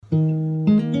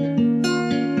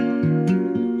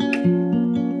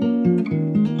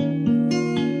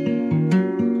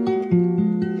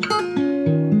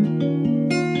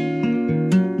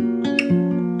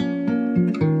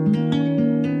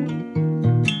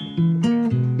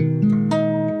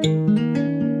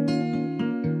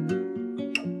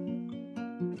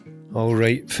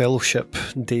Right, fellowship,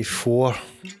 day 4.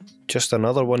 Just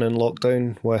another one in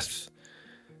lockdown with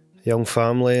a young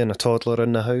family and a toddler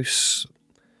in the house.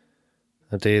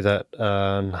 A day that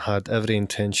had every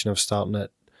intention of starting at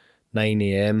 9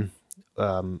 a.m,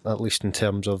 at least in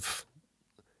terms of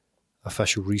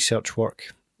official research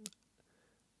work.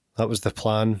 That was the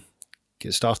plan.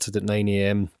 Get started at 9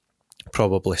 a.m,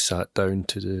 probably sat down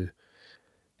to do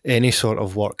any sort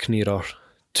of work nearer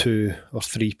 2 or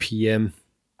 3 p.m.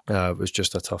 It was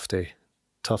just a tough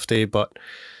day, but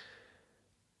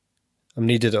I'm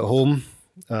needed at home.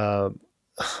 I'm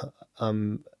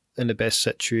in the best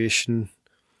situation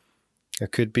I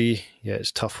could be. Yeah,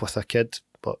 it's tough with a kid,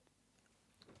 but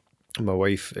my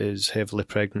wife is heavily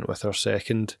pregnant with her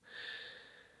second,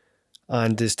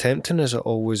 and as tempting as it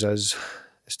always is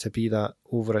to be that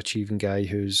overachieving guy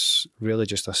who's really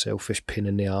just a selfish pain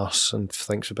in the arse and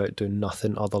thinks about doing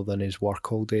nothing other than his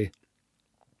work all day.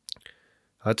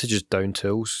 I had to just down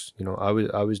tools. I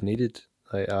was needed.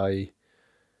 I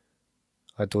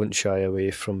don't shy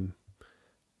away from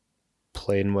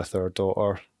playing with our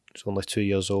daughter. She's only 2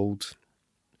 years old.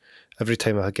 Every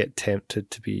time I get tempted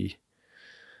to be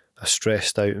a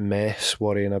stressed out mess,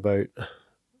 worrying about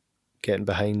getting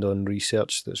behind on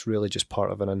research that's really just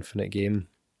part of an infinite game,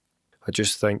 I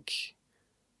just think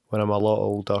when I'm a lot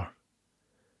older,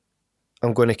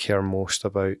 I'm going to care most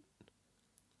about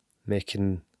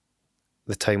making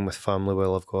the time with family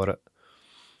while I've got it.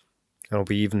 And I'll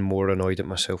be even more annoyed at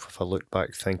myself if I look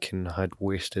back thinking I had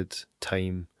wasted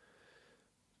time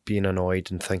being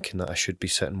annoyed and thinking that I should be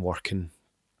sitting working,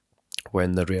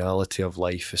 when the reality of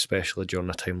life, especially during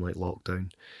a time like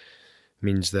lockdown,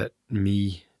 means that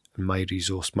me and my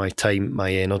resource, my time,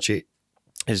 my energy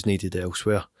is needed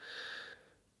elsewhere.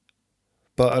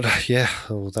 But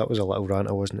that was a little rant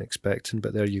I wasn't expecting,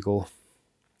 but there you go.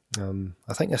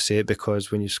 I think I say it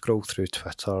because when you scroll through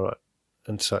Twitter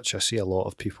and such, I see a lot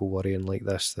of people worrying like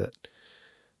this, that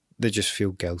they just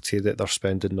feel guilty that they're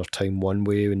spending their time one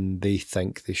way and they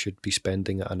think they should be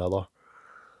spending it another.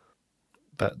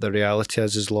 But the reality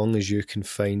is, as long as you can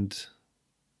find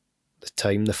the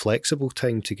time, the flexible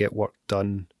time to get work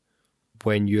done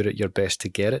when you're at your best to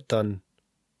get it done,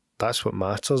 that's what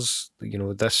matters.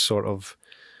 This sort of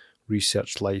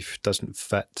research life doesn't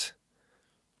fit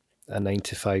a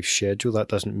 9-to-5 schedule. That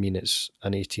doesn't mean it's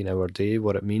an 18-hour day.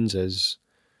 What it means is,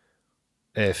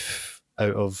 if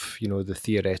out of the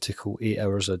theoretical 8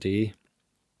 hours a day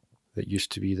that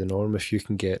used to be the norm, if you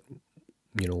can get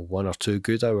 1 or 2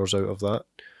 good hours out of that,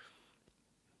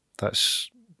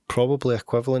 that's probably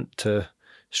equivalent to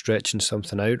stretching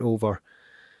something out over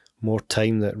more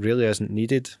time that really isn't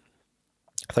needed.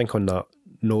 I think on that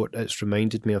note, it's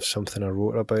reminded me of something I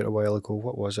wrote about a while ago.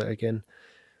 What was it again?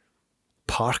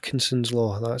 Parkinson's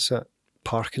law, that's it.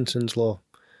 Parkinson's law,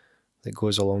 that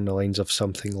goes along the lines of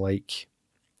something like,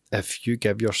 if you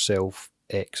give yourself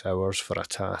X hours for a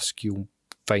task, you'll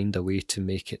find a way to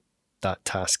make that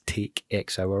task take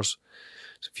X hours.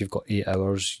 So if you've got 8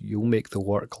 hours, you'll make the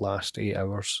work last 8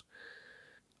 hours.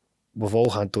 We've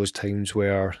all had those times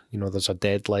where, there's a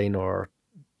deadline or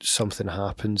something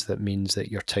happens that means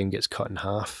that your time gets cut in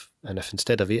half. And if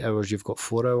instead of 8 hours, you've got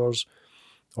 4 hours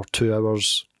or 2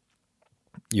 hours,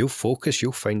 you'll focus,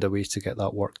 you'll find a way to get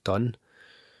that work done.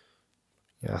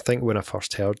 Yeah, I think when I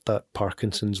first heard that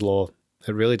Parkinson's law,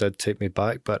 it really did take me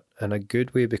back, but in a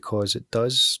good way, because it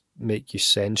does make you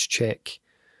sense check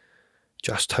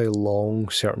just how long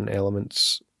certain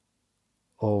elements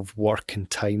of work and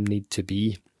time need to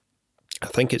be. I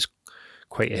think it's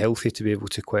quite healthy to be able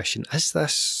to question, is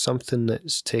this something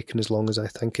that's taken as long as I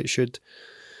think it should?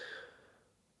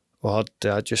 Or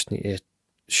do I just need to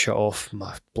shut off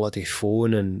my bloody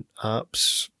phone and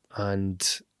apps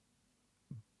and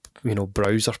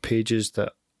browser pages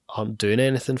that aren't doing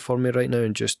anything for me right now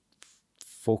and just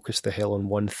focus the hell on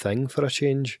one thing for a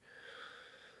change?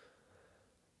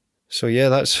 So yeah,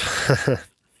 that's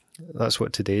that's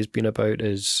what today's been about,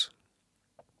 is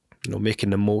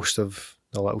making the most of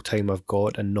the little time I've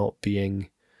got and not being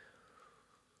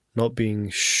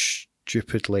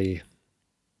stupidly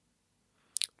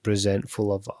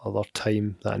resentful of other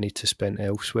time that I need to spend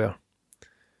elsewhere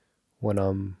when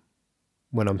I'm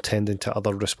tending to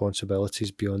other responsibilities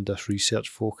beyond this research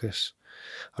focus.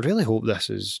 I really hope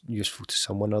this is useful to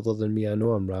someone other than me. I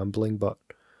know I'm rambling, but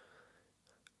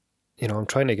I'm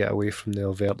trying to get away from the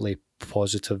overtly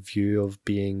positive view of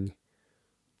being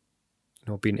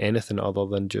anything other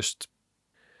than just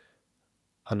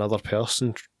another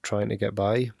person trying to get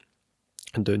by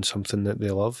and doing something that they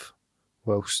love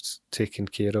whilst taking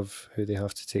care of who they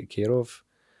have to take care of.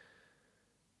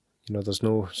 There's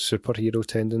no superhero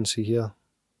tendency here.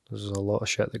 There's a lot of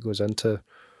shit that goes into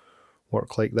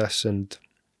work like this, and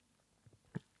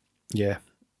yeah,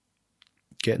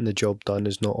 getting the job done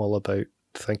is not all about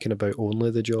thinking about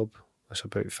only the job. It's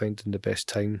about finding the best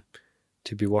time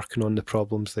to be working on the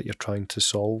problems that you're trying to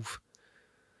solve.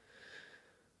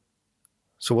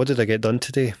 So what did I get done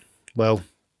today? Well,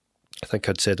 I think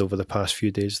I'd said over the past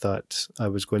few days that I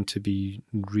was going to be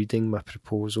reading my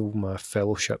proposal, my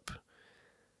fellowship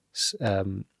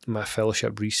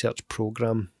research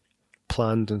programme,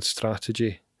 planned and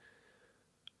strategy,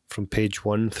 from page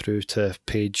 1 through to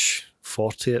page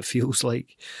 40, it feels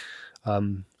like.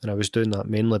 And I was doing that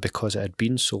mainly because it had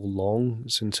been so long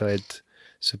since I'd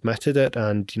submitted it,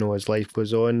 and as life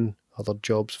goes on, other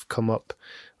jobs have come up.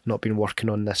 I've not been working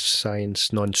on this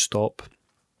science non-stop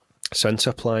since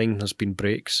applying. There's been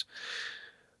breaks.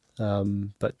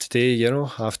 But today,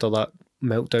 after that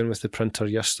meltdown with the printer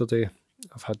yesterday,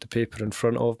 I've had the paper in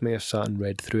front of me, I've sat and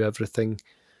read through everything,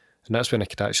 and that's when I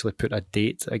could actually put a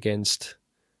date against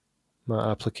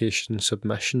my application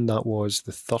submission. That was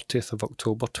the 30th of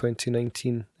October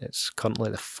 2019. It's currently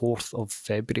the 4th of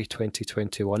February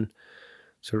 2021.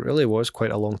 So it really was quite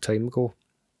a long time ago.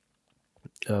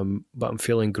 But I'm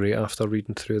feeling great after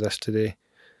reading through this today.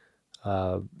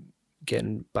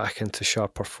 Getting back into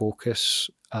sharper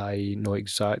focus. I know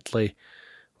exactly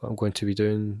what I'm going to be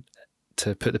doing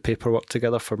to put the paperwork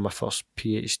together for my first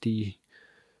PhD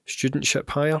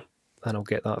studentship hire, and I'll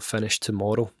get that finished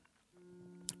tomorrow.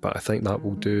 But I think that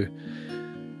will do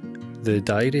the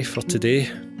diary for today.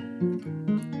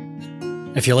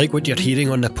 If you like what you're hearing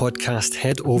on the podcast,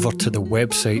 head over to the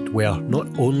website, where not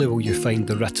only will you find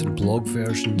the written blog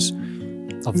versions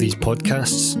of these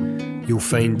podcasts, you'll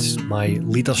find my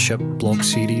leadership blog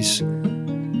series,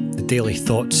 the daily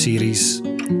thought series,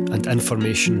 and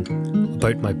information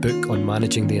about my book on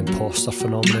managing the imposter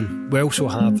phenomenon. We also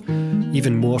have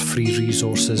even more free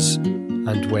resources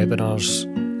and webinars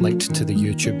linked to the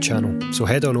YouTube channel. So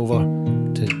head on over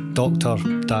to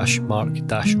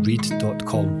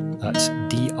dr-mark-reid.com. That's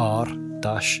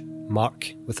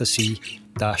dr-mark with a C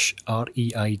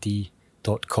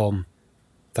 -reid.com.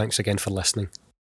 Thanks again for listening.